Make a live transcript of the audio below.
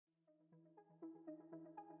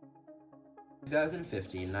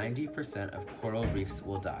2050, 90% of coral reefs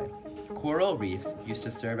will die. Coral reefs used to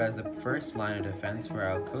serve as the first line of defense for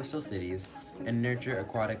our coastal cities and nurture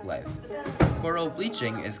aquatic life. Coral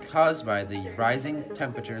bleaching is caused by the rising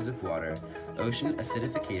temperatures of water, ocean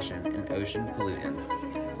acidification, and ocean pollutants.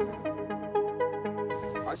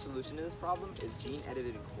 Our solution to this problem is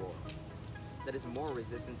gene-edited coral that is more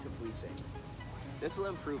resistant to bleaching. This will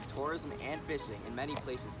improve tourism and fishing in many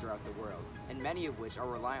places throughout the world, and many of which are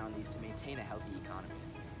reliant on these to maintain a healthy economy.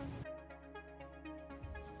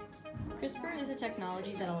 CRISPR is a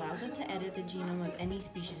technology that allows us to edit the genome of any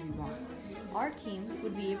species we want. Our team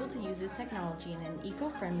would be able to use this technology in an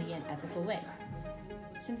eco-friendly and ethical way.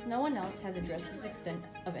 Since no one else has addressed this extent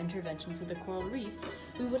of intervention for the coral reefs,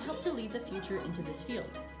 we would help to lead the future into this field.